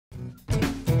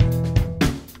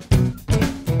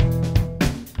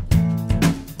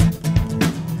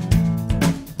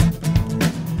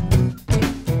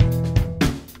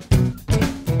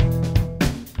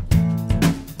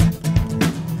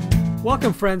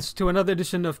Welcome, friends, to another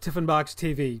edition of Tiffinbox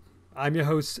TV. I'm your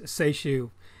host, Seishu,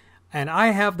 and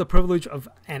I have the privilege of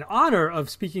and honor of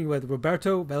speaking with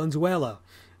Roberto Valenzuela,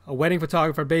 a wedding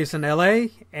photographer based in LA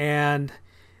and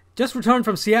just returned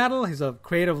from Seattle. He's a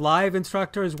creative live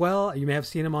instructor as well. You may have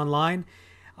seen him online.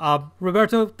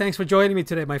 Roberto, thanks for joining me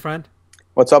today, my friend.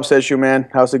 What's up, Seishu,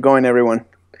 man? How's it going, everyone?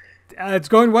 It's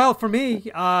going well for me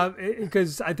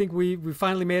because I think we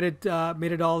finally made it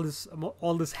all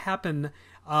this happen.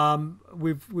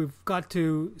 We've got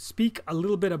to speak a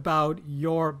little bit about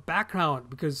your background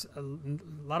because a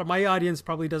lot of my audience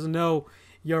probably doesn't know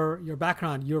your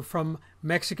background. You're from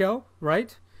Mexico,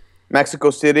 right?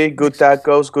 Mexico City, good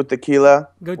tacos, good tequila,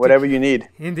 whatever you need.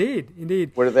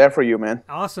 Indeed. We're there for you, man.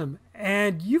 Awesome.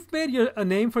 And you've made a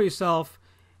name for yourself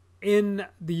in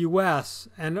the U.S.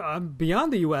 and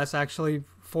beyond the U.S. actually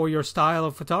for your style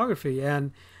of photography.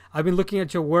 And I've been looking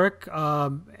at your work,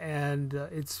 and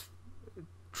it's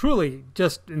truly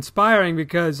just inspiring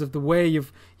because of the way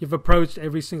you've approached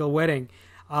every single wedding.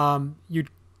 You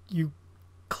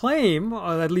claim,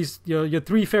 or at least your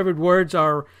three favorite words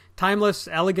are timeless,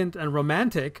 elegant, and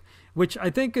romantic, which I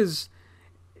think is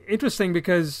interesting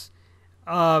because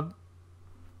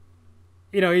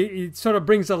it sort of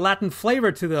brings a Latin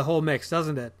flavor to the whole mix,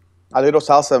 doesn't it? A little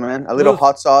salsa, man. A little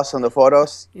hot sauce on the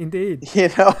photos. Indeed. You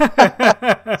know,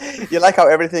 you like how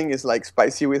everything is like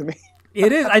spicy with me.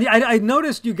 It is. I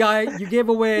noticed you gave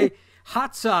away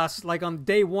hot sauce like on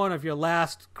day one of your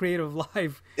last Creative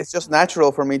Live. It's just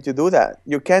natural for me to do that.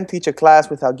 You can't teach a class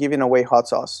without giving away hot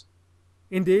sauce.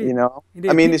 Indeed. You know, Indeed.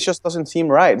 I mean, it just doesn't seem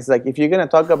right. It's like if you're going to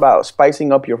talk about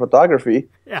spicing up your photography,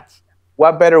 yes,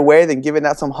 what better way than giving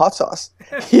that some hot sauce?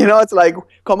 You know, it's like,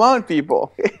 come on,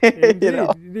 people. Indeed, you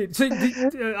know? Indeed. So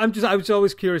I was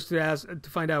always curious to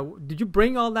find out. Did you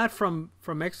bring all that from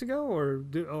Mexico,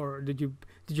 or did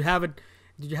you have it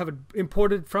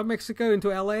imported from Mexico into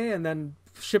LA and then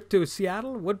shipped to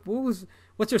Seattle?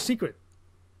 What's your secret?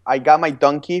 I got my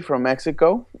donkey from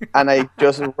Mexico, and I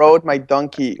just rode my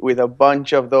donkey with a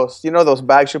bunch of those, those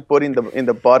bags you put in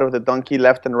the butt of the donkey,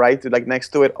 left and right, like next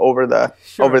to it, over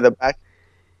the back.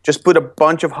 Just put a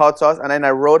bunch of hot sauce, and then I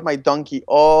rode my donkey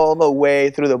all the way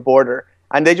through the border,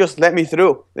 and they just let me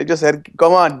through. They just said,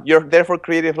 "Come on, you're there for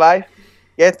Creative Life,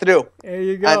 get through." There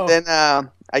you go. And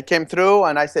then I came through,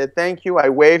 and I said, "Thank you." I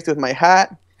waved with my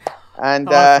hat. And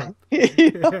awesome.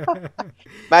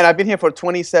 Man, I've been here for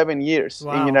 27 years in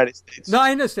the United States. No, I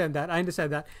understand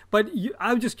that. But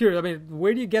I'm just curious. I mean,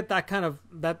 where do you get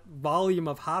that volume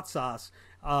of hot sauce?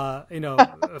 From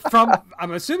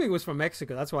I'm assuming it was from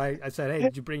Mexico. That's why I said, "Hey,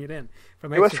 did you bring it in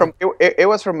from Mexico?" It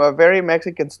was from a very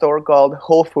Mexican store called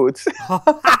Whole Foods.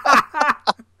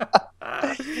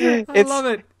 I love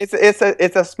it.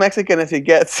 It's as Mexican as it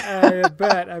gets. I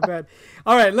bet.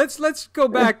 All right, let's go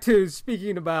back to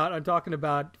talking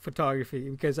about photography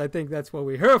because I think that's what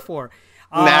we're here for.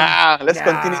 Let's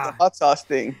continue the hot sauce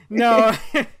thing. No,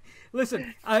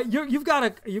 listen, you've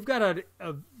got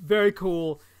a very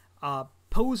cool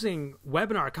posing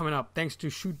webinar coming up thanks to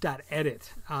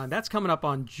Shoot.edit. That's coming up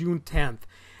on June 10th,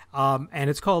 and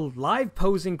it's called Live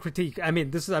Posing Critique. I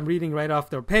mean, I'm reading right off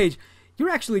their page. You're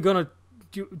actually going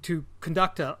to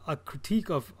conduct a critique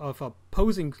of a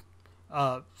posing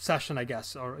session, I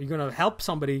guess, or you're going to help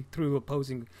somebody through a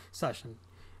posing session.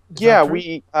 Yeah,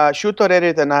 we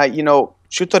Shoot.edit and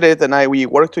I, we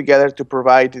work together to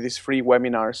provide these free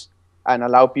webinars and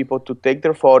allow people to take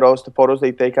their photos, the photos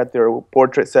they take at their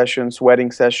portrait sessions,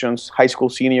 wedding sessions, high school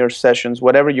senior sessions,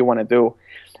 whatever you want to do,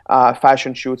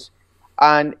 fashion shoots.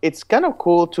 And it's kind of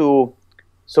cool to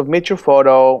submit your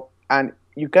photo, and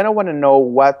you kind of want to know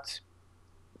what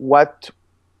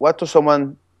does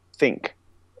someone think?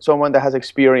 Someone that has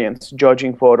experience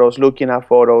judging photos, looking at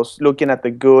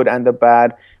the good and the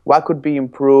bad. What could be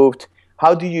improved?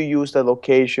 How do you use the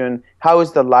location? How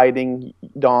is the lighting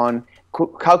done?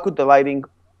 How could the lighting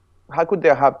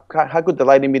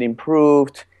be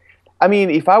improved? I mean,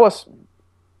 in fact,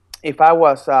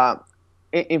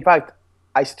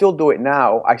 I still do it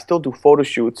now. I still do photo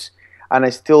shoots, and I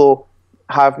still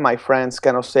have my friends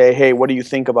kind of say, "Hey, what do you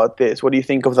think about this? What do you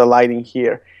think of the lighting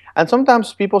here?" And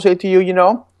sometimes people say to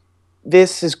you,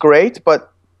 this is great,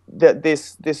 but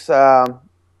this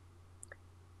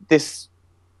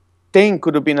thing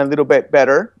could have been a little bit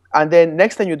better. And then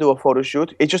next time you do a photo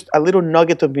shoot, it's just a little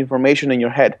nugget of information in your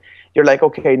head. You're like,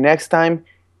 okay, next time,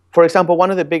 for example,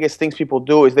 one of the biggest things people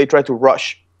do is they try to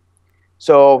rush.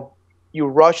 So you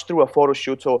rush through a photo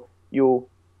shoot,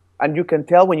 and you can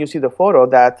tell when you see the photo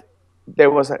that there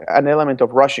was an element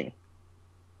of rushing.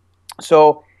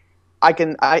 So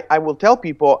I will tell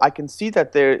people I can see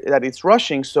that it's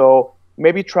rushing, so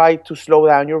maybe try to slow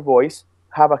down your voice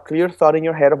have a clear thought in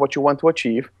your head of what you want to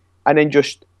achieve, and then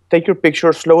just take your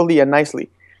picture slowly and nicely.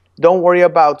 Don't worry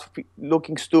about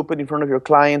looking stupid in front of your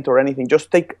client or anything.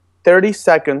 Just take 30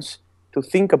 seconds to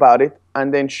think about it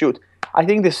and then shoot. I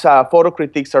think these photo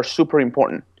critiques are super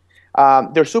important.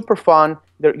 They're super fun.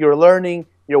 You're learning.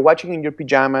 You're watching in your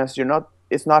pajamas.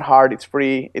 It's not hard. It's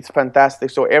free. It's fantastic.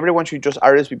 So everyone should just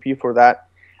RSVP for that.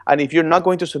 And if you're not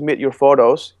going to submit your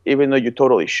photos, even though you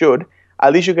totally should,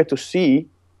 at least you get to see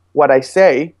what I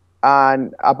say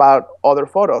and about other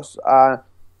photos.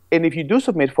 And if you do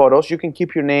submit photos, you can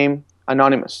keep your name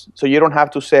anonymous. So you don't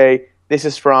have to say, this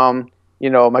is from,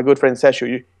 my good friend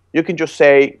Seshu. You can just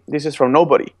say, this is from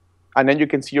nobody. And then you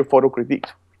can see your photo critique.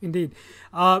 Indeed.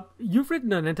 You've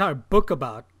written an entire book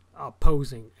about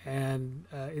posing, and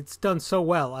it's done so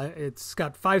well. It's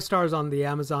got 5 stars on the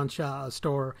Amazon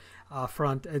store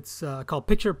front. It's called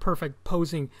Picture Perfect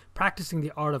Posing, Practicing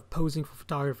the Art of Posing for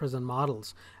Photographers and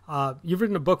Models. You've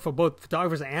written a book for both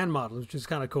photographers and models, which is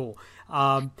kind of cool.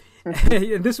 And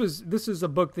this is a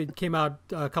book that came out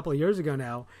a couple of years ago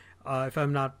now, if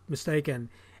I'm not mistaken.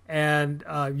 And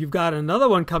you've got another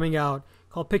one coming out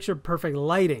called Picture Perfect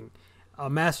Lighting,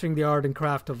 Mastering the Art and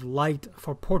Craft of Light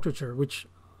for Portraiture, which...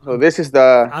 So this is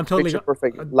the Picture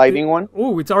Perfect Lighting one.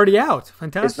 Oh, it's already out.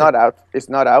 Fantastic. It's not out. It's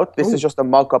not out. This is just a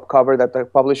mock-up cover that the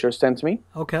publisher sent me.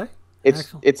 Okay.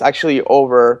 It's actually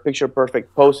over Picture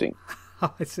Perfect Posing.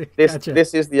 Oh, I see. Gotcha.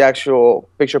 This is the actual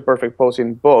Picture Perfect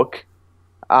Posing book.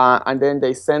 And then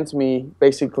they sent me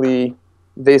basically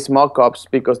these mock-ups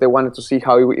because they wanted to see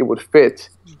how it would fit.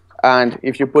 And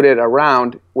if you put it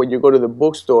around, when you go to the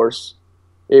bookstores,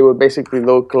 it would basically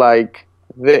look like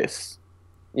this.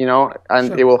 And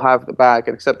Sure. It will have the back,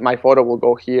 except my photo will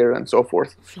go here and so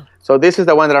forth. Sure. So this is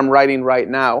the one that I'm writing right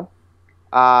now.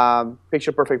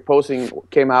 Picture Perfect Posing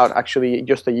came out actually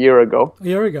just a year ago. A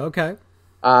year ago, okay.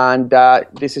 And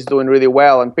this is doing really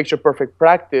well. And Picture Perfect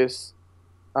Practice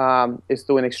is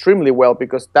doing extremely well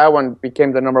because that one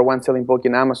became the #1 selling book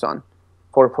in Amazon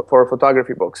for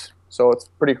photography books. So it's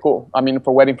pretty cool. I mean,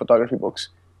 for wedding photography books.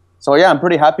 So yeah, I'm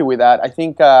pretty happy with that. I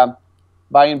think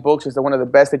buying books is one of the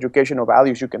best educational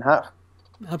values you can have.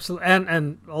 Absolutely,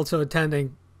 and also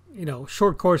attending,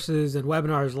 short courses and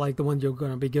webinars like the one you're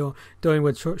going to be doing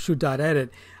with Shoot.edit.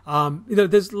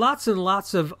 There's lots and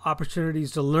lots of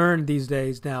opportunities to learn these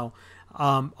days now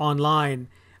online.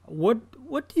 What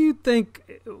do you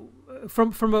think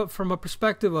from a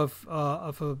perspective of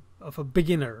a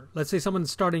beginner? Let's say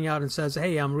someone's starting out and says,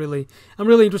 "Hey, I'm really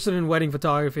interested in wedding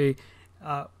photography.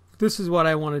 This is what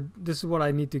I want to. This is what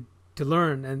I need to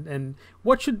learn." And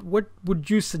what would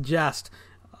you suggest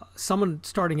someone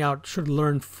starting out should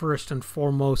learn first and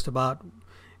foremost about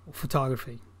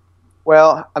photography?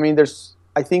 Well, I mean,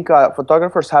 I think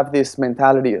photographers have this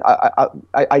mentality.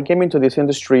 I came into this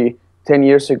industry 10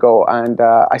 years ago, and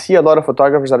I see a lot of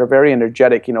photographers that are very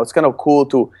energetic. It's kind of cool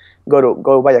to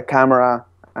go buy a camera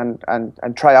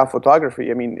and try out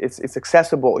photography. I mean, it's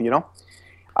accessible,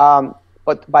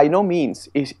 but by no means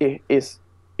is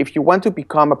if you want to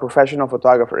become a professional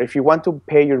photographer, if you want to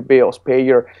pay your bills,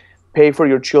 pay for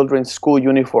your children's school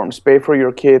uniforms, pay for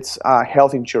your kids'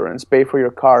 health insurance, pay for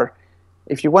your car,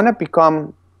 if you want to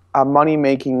become a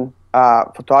money-making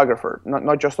photographer,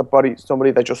 not just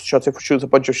somebody that just shoots a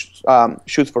bunch of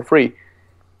shoots for free,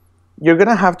 you're going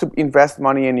to have to invest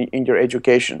money in your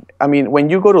education. I mean, when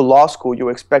you go to law school, you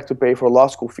expect to pay for law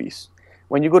school fees.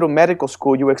 When you go to medical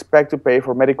school, you expect to pay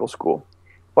for medical school.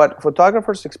 But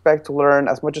photographers expect to learn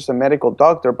as much as a medical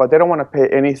doctor, but they don't want to pay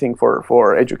anything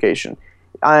for education.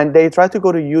 And they try to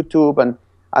go to YouTube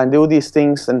and do these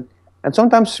things. And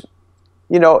sometimes,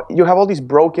 you have all these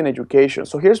broken education.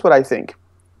 So here's what I think.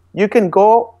 You can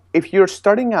go, if you're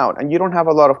starting out and you don't have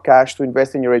a lot of cash to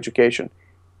invest in your education,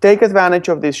 take advantage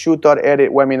of this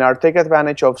Shoot.edit webinar, take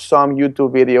advantage of some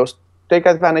YouTube videos, take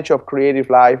advantage of Creative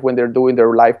Live when they're doing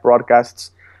their live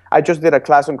broadcasts. I just did a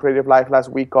class on Creative Live last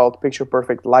week called Picture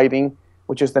Perfect Lighting,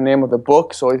 which is the name of the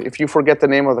book. So if you forget the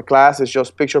name of the class, it's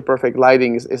just Picture Perfect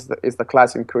Lighting is the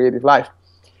class in Creative Live.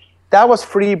 That was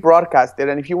free broadcasted,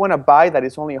 and if you want to buy that,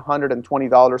 it's only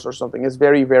 $120 or something. It's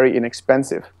very, very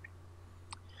inexpensive.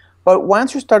 But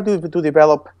once you start to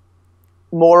develop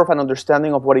more of an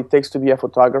understanding of what it takes to be a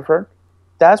photographer,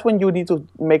 that's when you need to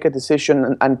make a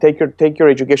decision and take your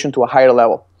education to a higher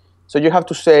level. So you have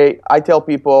to say, I tell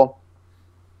people,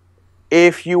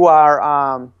 if you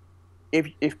are,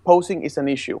 if posing is an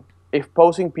issue, if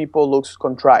posing people looks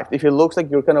contrived, if it looks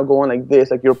like you're kind of going like this,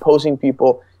 like you're posing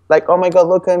people, like, oh my God,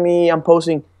 look at me, I'm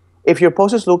posing. If your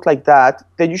poses look like that,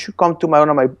 then you should come to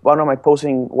one of my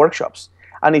posing workshops.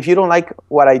 And if you don't like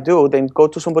what I do, then go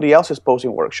to somebody else's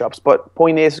posing workshops. But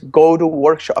point is, go to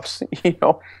workshops.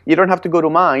 You don't have to go to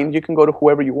mine. You can go to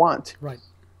whoever you want. Right.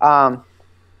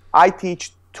 I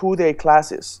teach 2-day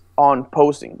classes on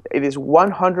posing. It is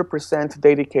 100%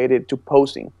 dedicated to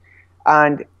posing.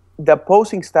 And the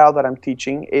posing style that I'm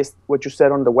teaching is what you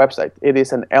said on the website. It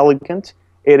is an elegant,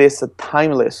 it is a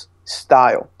timeless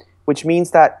style, which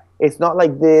means that it's not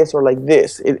like this or like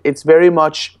this. It's very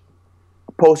much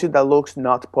posing that looks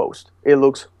not posed. It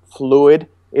looks fluid,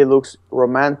 it looks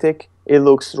romantic, it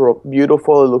looks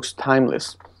beautiful, it looks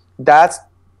timeless. That's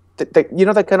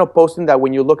that kind of posing that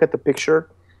when you look at the picture,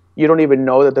 you don't even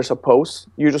know that there's a pose.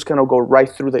 You just kind of go right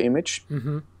through the image.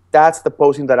 Mm-hmm. That's the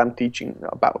posing that I'm teaching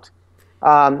about.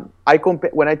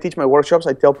 When I teach my workshops,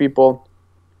 I tell people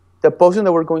the posing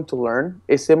that we're going to learn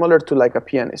is similar to like a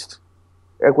pianist.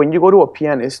 Like when you go to a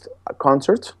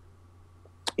concert,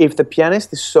 if the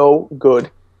pianist is so good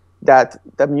that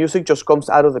the music just comes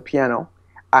out of the piano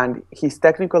and his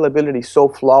technical ability is so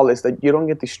flawless that you don't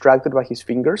get distracted by his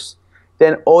fingers,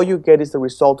 then all you get is the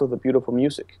result of the beautiful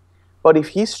music. But if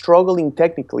he's struggling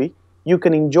technically, you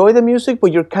can enjoy the music,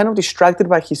 but you're kind of distracted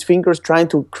by his fingers trying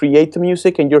to create the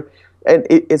music, and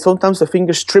sometimes the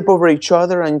fingers trip over each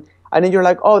other, and then you're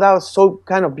like, oh, that was so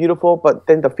kind of beautiful, but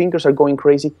then the fingers are going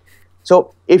crazy.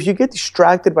 So if you get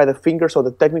distracted by the fingers or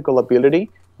the technical ability,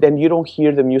 then you don't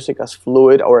hear the music as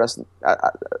fluid or as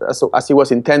it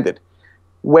was intended.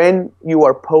 When you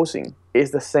are posing,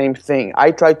 it's the same thing. I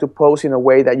try to pose in a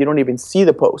way that you don't even see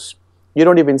the pose. You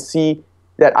don't even see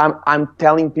that I'm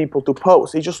telling people to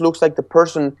pose. It just looks like the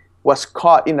person was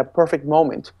caught in a perfect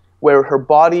moment where her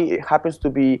body happens to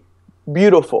be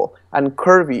beautiful and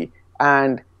curvy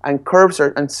and curves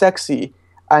and sexy,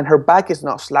 and her back is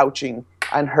not slouching,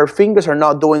 and her fingers are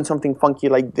not doing something funky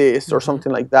like this or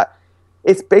something like that.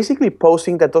 It's basically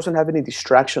posing that doesn't have any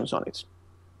distractions on it,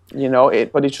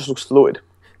 but it just looks fluid.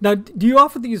 Now, do you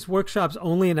offer these workshops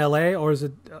only in LA, or is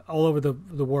it all over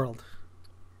the world?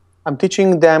 I'm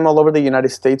teaching them all over the United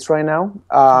States right now.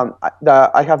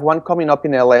 I have one coming up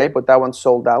in LA, but that one's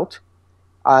sold out.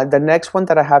 The next one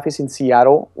that I have is in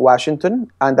Seattle,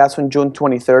 Washington, and that's on June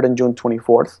 23rd and June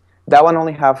 24th. That one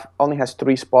only has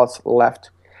 3 spots left.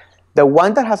 The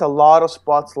one that has a lot of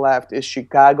spots left is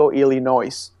Chicago,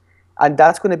 Illinois, and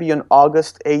that's going to be on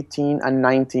August 18 and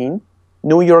 19.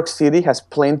 New York City has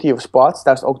plenty of spots.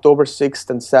 That's October 6th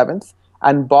and 7th.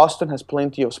 And Boston has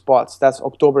plenty of spots. That's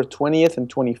October 20th and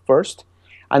 21st.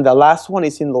 And the last one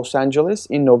is in Los Angeles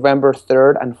in November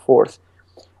 3rd and 4th.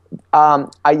 I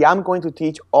am going to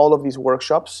teach all of these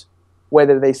workshops,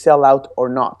 whether they sell out or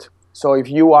not. So if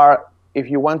you want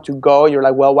to go, you're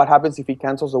like, well, what happens if he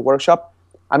cancels the workshop?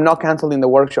 I'm not canceling the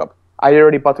workshop. I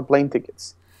already bought the plane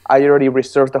tickets. I already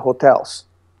reserved the hotels.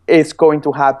 It's going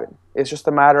to happen. It's just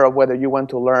a matter of whether you want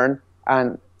to learn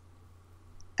and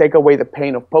take away the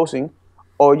pain of posing,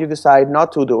 or you decide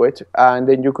not to do it, and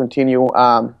then you continue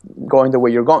going the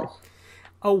way you're going.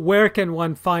 Where can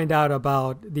one find out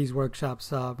about these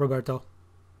workshops, Roberto?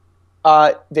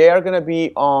 They are going to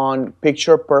be on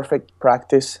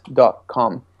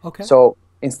pictureperfectpractice.com. Okay. So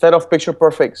instead of picture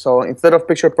perfect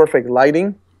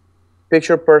lighting,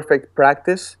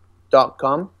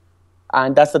 pictureperfectpractice.com.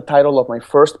 And that's the title of my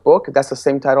first book. That's the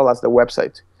same title as the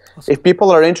website. Awesome. If people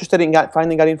are interested in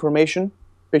finding that information,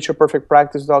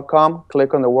 pictureperfectpractice.com,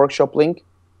 click on the workshop link,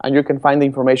 and you can find the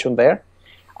information there.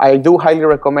 I do highly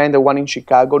recommend the one in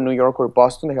Chicago, New York, or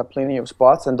Boston. They have plenty of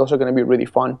spots, and those are going to be really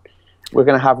fun. We're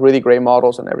going to have really great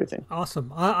models and everything.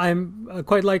 Awesome. I'm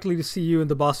quite likely to see you in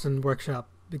the Boston workshop.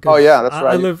 Because oh, yeah, that's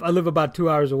right. I live about 2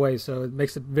 hours away, so it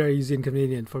makes it very easy and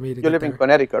convenient for me to get there. You live in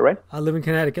Connecticut, right? I live in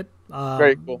Connecticut.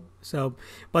 Very cool. So,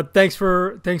 but thanks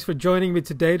for joining me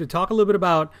today to talk a little bit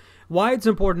about why it's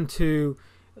important to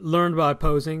learn about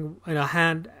posing in a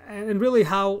hand, and really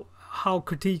how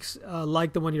critiques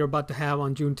like the one you're about to have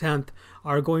on June 10th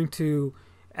are going to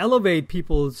elevate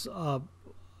people's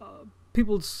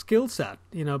skill set.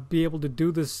 Be able to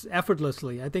do this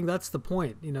effortlessly. I think that's the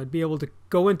point. Be able to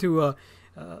go into a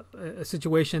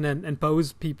situation and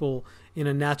pose people in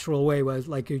a natural way, whereas,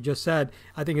 like you just said,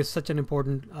 I think it's such an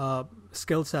important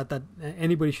skill set that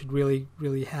anybody should really,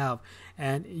 really have,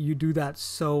 and you do that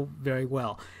so very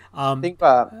well. I think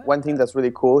one thing that's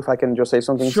really cool, if I can just say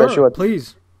something Sure,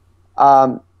 please.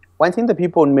 One thing that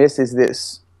people miss is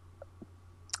this.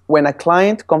 When a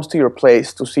client comes to your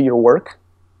place to see your work,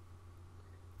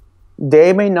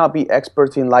 they may not be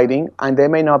experts in lighting, and they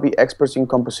may not be experts in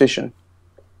composition.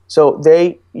 So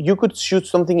you could shoot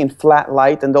something in flat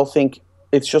light and they'll think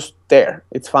it's just there,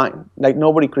 it's fine. Like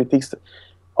nobody critiques it.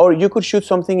 Or you could shoot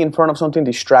something in front of something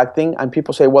distracting and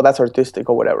people say, well, that's artistic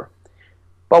or whatever.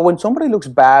 But when somebody looks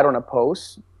bad on a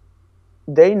pose,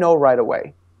 they know right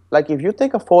away. Like if you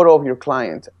take a photo of your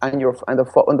client and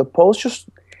the pose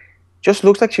just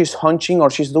looks like she's hunching or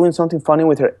she's doing something funny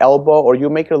with her elbow, or you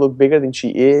make her look bigger than she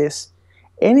is,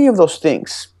 any of those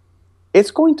things,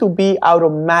 it's going to be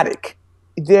automatic.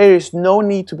 There is no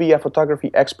need to be a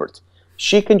photography expert.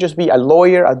 She can just be a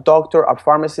lawyer, a doctor, a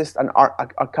pharmacist,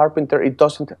 a carpenter. It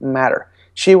doesn't matter.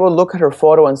 She will look at her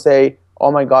photo and say,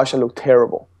 oh my gosh, I look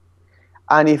terrible.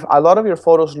 And if a lot of your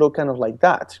photos look kind of like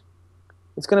that,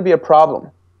 it's going to be a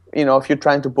problem. You know, if you're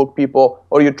trying to book people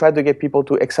or you try to get people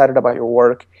too excited about your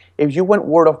work. If you went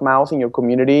word of mouth in your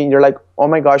community and you're like, oh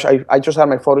my gosh, I just had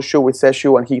my photo shoot with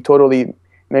Seshu and he totally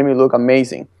made me look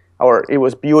amazing, or it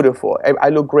was beautiful, I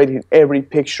look great in every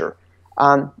picture.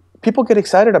 People get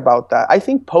excited about that. I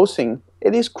think posing,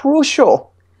 it is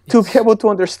crucial to be able to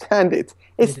understand it.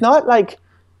 It's not like,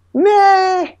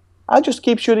 meh, I'll just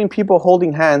keep shooting people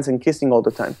holding hands and kissing all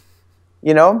the time.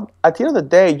 You know, at the end of the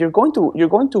day, you're going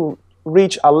to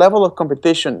reach a level of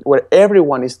competition where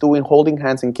everyone is doing holding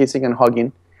hands and kissing and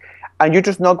hugging, and you're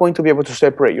just not going to be able to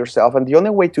separate yourself. And the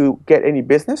only way to get any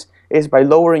business is by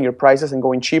lowering your prices and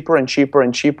going cheaper and cheaper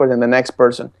and cheaper than the next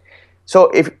person.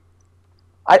 So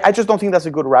I just don't think that's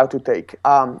a good route to take.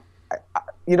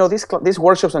 You know, these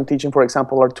workshops I'm teaching, for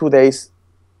example, are 2 days.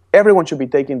 Everyone should be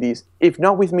taking these. If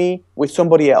not with me, with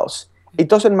somebody else. It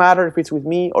doesn't matter if it's with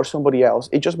me or somebody else.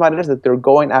 It just matters that they're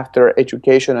going after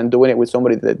education and doing it with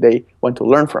somebody that they want to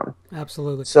learn from.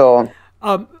 Absolutely. So,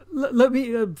 let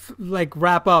me like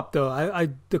wrap up though.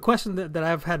 The question that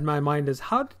I've had in my mind is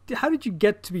how did you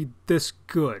get to be this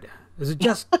good? Is it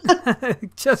just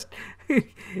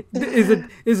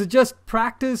is it just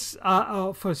practice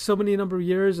for so many number of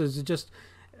years? Is it just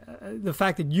the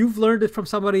fact that you've learned it from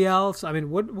somebody else? I mean,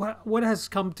 what has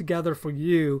come together for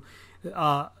you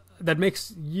that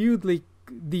makes you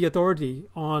the authority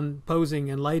on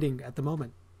posing and lighting at the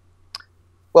moment?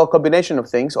 Well, combination of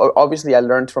things. Obviously, I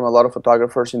learned from a lot of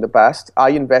photographers in the past.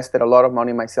 I invested a lot of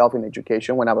money myself in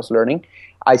education when I was learning.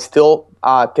 I still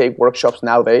take workshops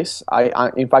nowadays.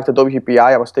 In fact, at WPI,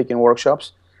 I was taking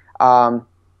workshops.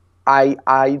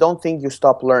 I don't think you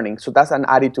stop learning. So that's an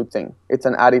attitude thing. It's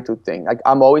an attitude thing. Like,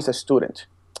 I'm always a student,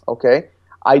 okay?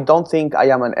 I don't think I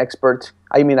am an expert.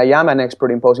 I mean, I am an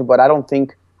expert in posing, but I don't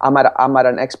think I'm at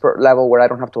an expert level where I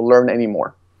don't have to learn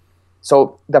anymore.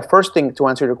 So the first thing to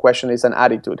answer your question is an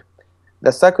attitude.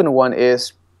 The second one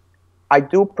is I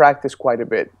do practice quite a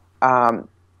bit. And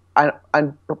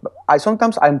I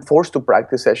sometimes I'm forced to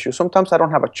practice issues. Sometimes I don't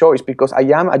have a choice because I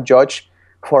am a judge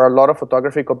for a lot of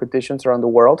photography competitions around the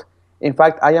world. In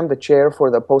fact, I am the chair for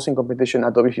the posing competition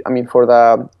at for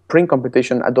the print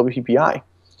competition at WPI.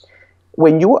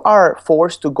 When you are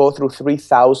forced to go through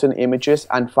 3,000 images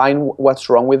and find what's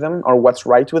wrong with them or what's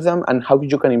right with them and how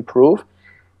you can improve,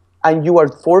 and you are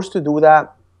forced to do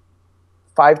that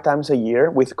 5 times a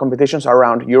year with competitions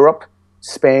around Europe,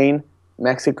 Spain,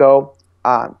 Mexico,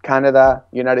 Canada,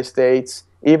 United States,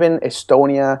 even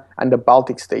Estonia and the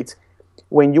Baltic states.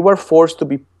 When you are forced to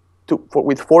be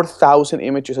with 4,000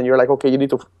 images and you're like, okay, you need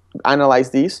to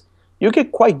analyze these, you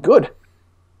get quite good.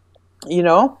 You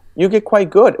know, you get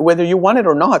quite good, whether you want it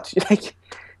or not. Like,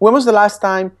 when was the last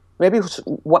time, maybe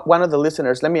one of the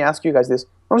listeners, let me ask you guys this.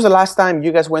 When was the last time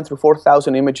you guys went through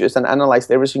 4,000 images and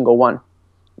analyzed every single one?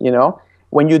 You know,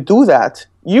 when you do that,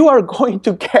 you are going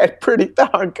to get pretty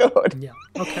darn good. Yeah.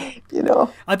 Okay. You know,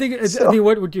 I think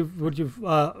what you've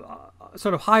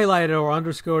sort of highlighted or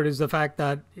underscored is the fact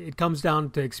that it comes down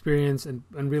to experience and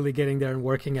really getting there and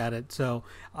working at it. So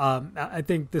I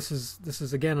think this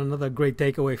is again another great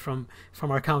takeaway from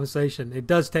our conversation. It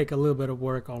does take a little bit of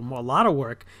work, or a lot of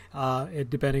work,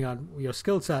 depending on your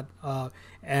skill set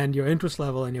and your interest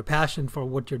level and your passion for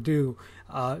what you do,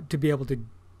 to be able to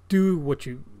do what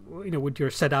what you're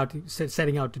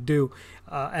setting out to do.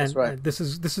 And right. This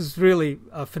is really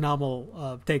a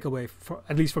phenomenal takeaway, for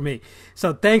at least for me.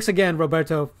 So thanks again,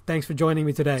 Roberto. Thanks for joining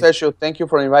me today. Seshu, thank you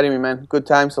for inviting me, man. Good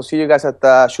times. I'll see you guys at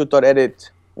the Shoot or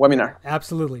Edit webinar.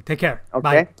 Absolutely. Take care.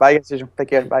 Okay. Bye, Seshu. Take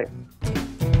care. Bye.